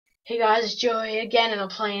Hey guys, it's Joey again, and I'm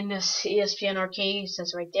playing this ESPN arcade. It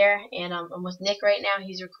says right there, and I'm with Nick right now.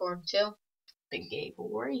 He's recording too. Big gay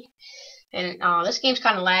boy. And this game's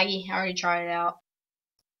kind of laggy. I already tried it out.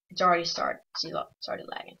 It's already started. See, look, it's already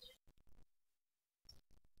lagging.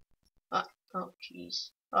 Oh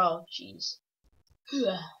jeez. Oh jeez.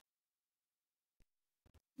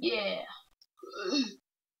 Yeah.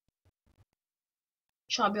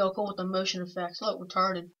 Trying to be all cool with the motion effects. Look,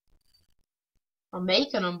 retarded. I'm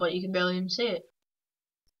making them, but you can barely even see it.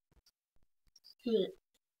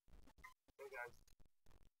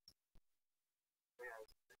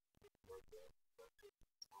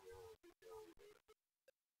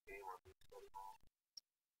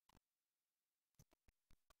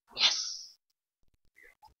 Yes.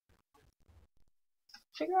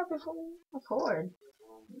 Figure out before we record.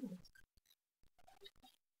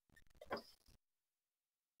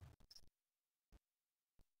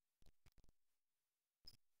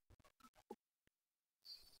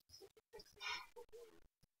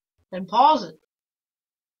 Then pause it.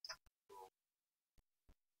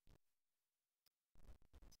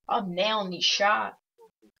 I'm nailing these shot.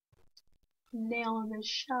 I'm nailing this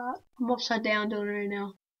shot. I'm upside down doing it right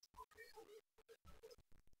now.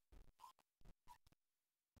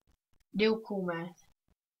 Do cool math.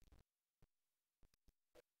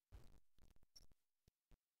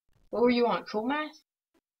 What were you on? Cool math?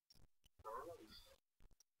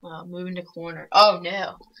 Moving the corner. Oh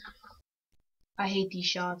no. I hate these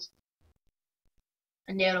shots.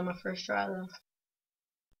 I nailed on my first try though.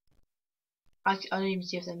 I didn't even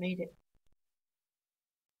see if they made it.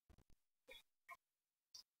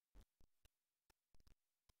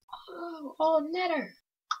 Oh, netter.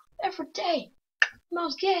 Every day.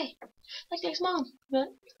 Mom's gay. Like next month. But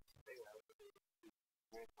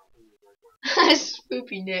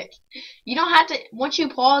Spoopy Nick. You don't have to. Once you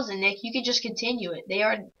pause it, Nick, you can just continue it.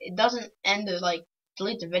 It doesn't end to like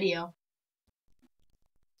delete the video.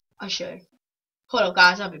 I'll show you. Hold up,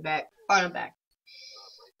 guys. I'll be back. Alright, I'm back.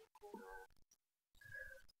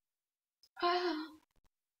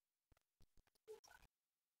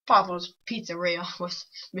 Papa's Pizzeria with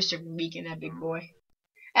Mr. Beacon, that big boy.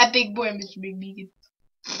 That big boy, Mr. Big Beacon.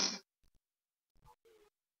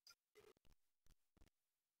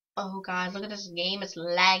 Oh, guys, look at this game. It's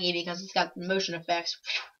laggy because it's got motion effects.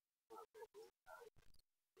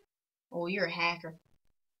 Oh, you're a hacker.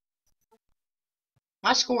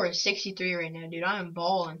 My score is 63 right now, dude. I am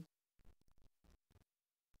balling.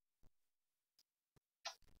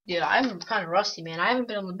 Dude, I'm kind of rusty, man. I haven't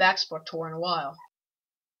been on the Backsport tour in a while.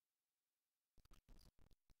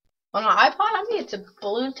 On my iPod, I made it to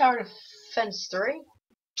Balloon Tower Defense 3.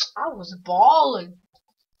 I was balling.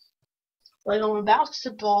 Like on a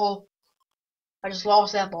basketball. I just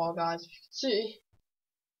lost that ball, guys. See.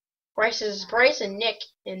 Bryce and Nick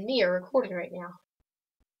and me are recording right now.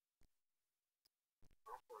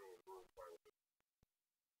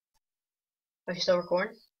 Are you still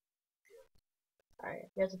recording? Alright,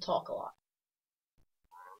 you have to talk a lot.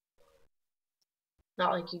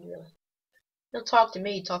 Not like you really. Don't talk to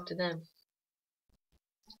me, talk to them.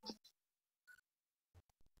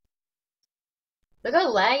 Look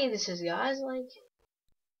how laggy this is, guys. Like,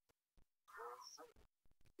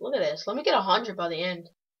 look at this. Let me get 100 by the end.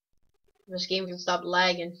 This game can stop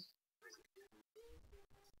lagging.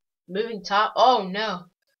 Moving top. Oh no.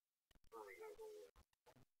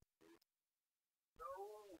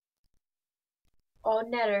 Oh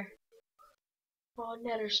netter. Oh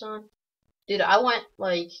netter, son. Dude, I went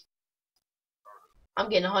like. I'm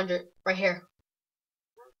getting 100 right here.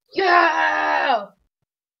 Yeah!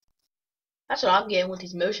 That's what I'm getting with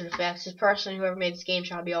these motion effects. This person, whoever made this game,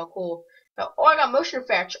 trying to be all cool. Oh, I got motion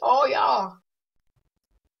effects. Oh, yeah.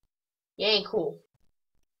 You ain't cool.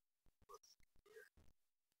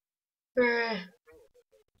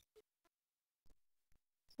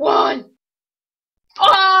 One.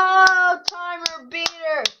 Oh, timer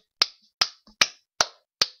beater.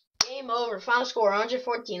 Game over. Final score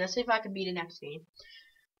 114. Let's see if I can beat the next game.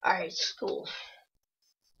 Alright, cool.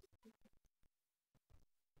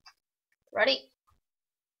 Ready?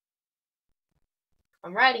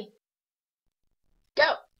 I'm ready.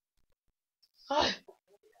 Go.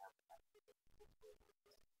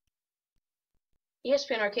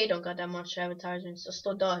 ESPN Arcade don't got that much advertisements. It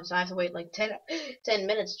still does. I have to wait like 10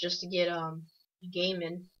 minutes just to get a game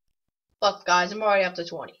in. Look, guys, I'm already up to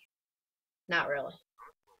 20. Not really.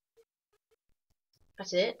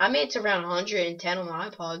 That's it. I made it to around 110 on the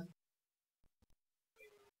iPod.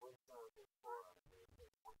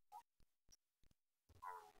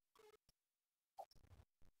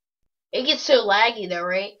 It gets so laggy though,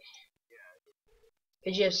 right?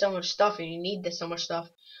 Because you have so much stuff and you need this so much stuff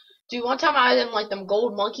Dude, one time I had them like them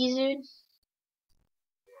gold monkeys, dude.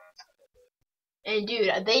 And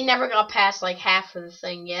dude, they never got past like half of the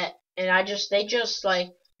thing yet. And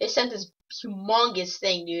they sent this humongous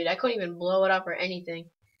thing, dude. I couldn't even blow it up or anything.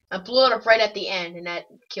 I blew it up right at the end, and that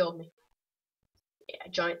killed me. Yeah,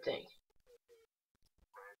 giant thing.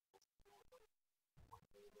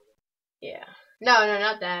 Yeah. No,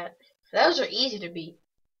 not that. Those are easy to beat.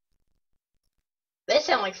 They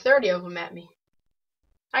sent like 30 of them at me.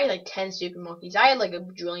 I had like 10 stupid monkeys. I had like $1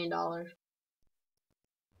 bajillion.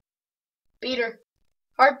 Beater.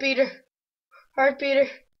 Heart beater. Heart beater.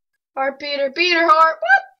 Heart beater. Beater heart.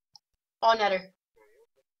 What? Oh, netter.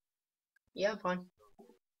 Yeah, fine.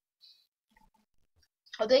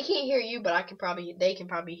 Oh, they can't hear you, but they can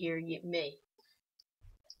probably hear me.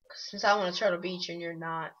 Since I want to Turtle Beach and you're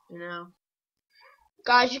not, you know.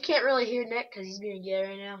 Guys, you can't really hear Nick because he's being gay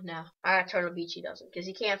right now. No, I got Turtle Beach. He doesn't because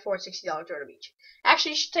he can't afford $60 Turtle Beach.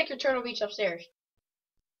 Actually, you should take your Turtle Beach upstairs.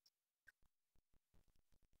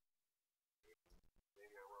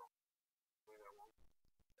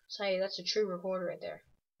 Say that's a true recorder right there.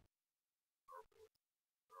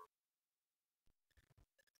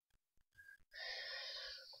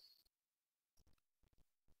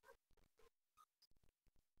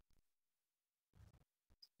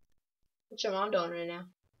 What's your mom doing right now?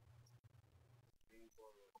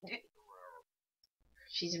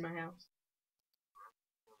 She's in my house.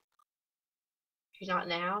 She's not in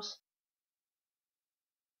the house.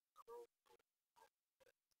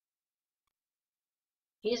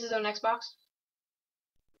 He has his own Xbox.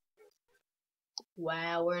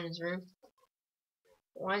 Wow, we're in his room.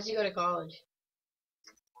 Why does he go to college?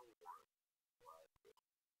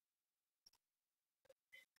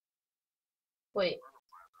 Wait,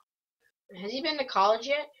 has he been to college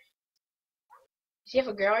yet? Does he have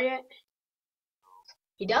a girl yet?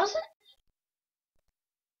 He doesn't?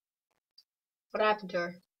 What happened to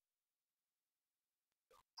her?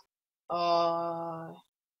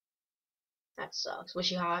 That sucks. Was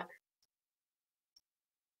she hot?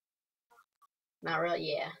 Not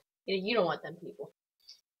really, yeah. You don't want them people.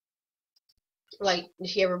 Like, did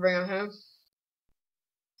she ever bring her home?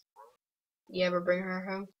 You ever bring her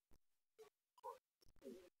home?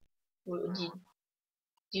 Do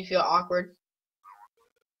you feel awkward?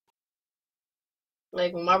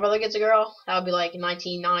 Like, when my brother gets a girl, that would be like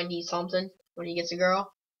 1990 something when he gets a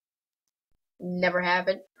girl. Never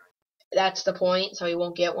happened. That's the point, so he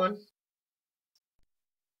won't get one.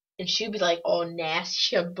 And she'd be like all nasty.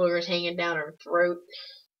 She had boogers hanging down her throat.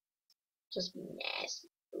 Just nasty.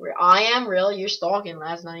 I am really? You're stalking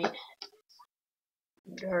last night.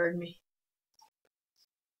 You heard me.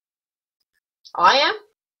 I am?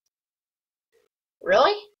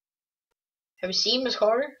 Really? Have you seen Miss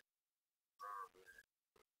Carter?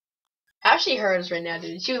 How she heard us right now,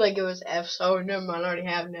 dude? She was like it was F, so never mind, I already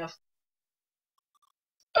have an F.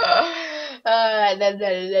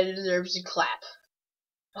 That deserves a clap.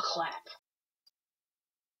 A clap.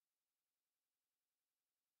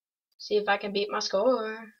 See if I can beat my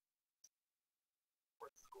score.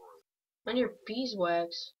 On your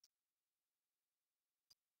beeswax.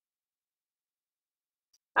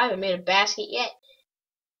 I haven't made a basket yet.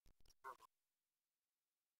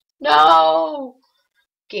 No!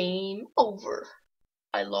 Game over.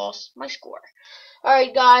 I lost my score.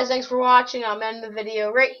 Alright guys, thanks for watching. I'm ending the video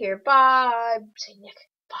right here. Bye. Say Nick.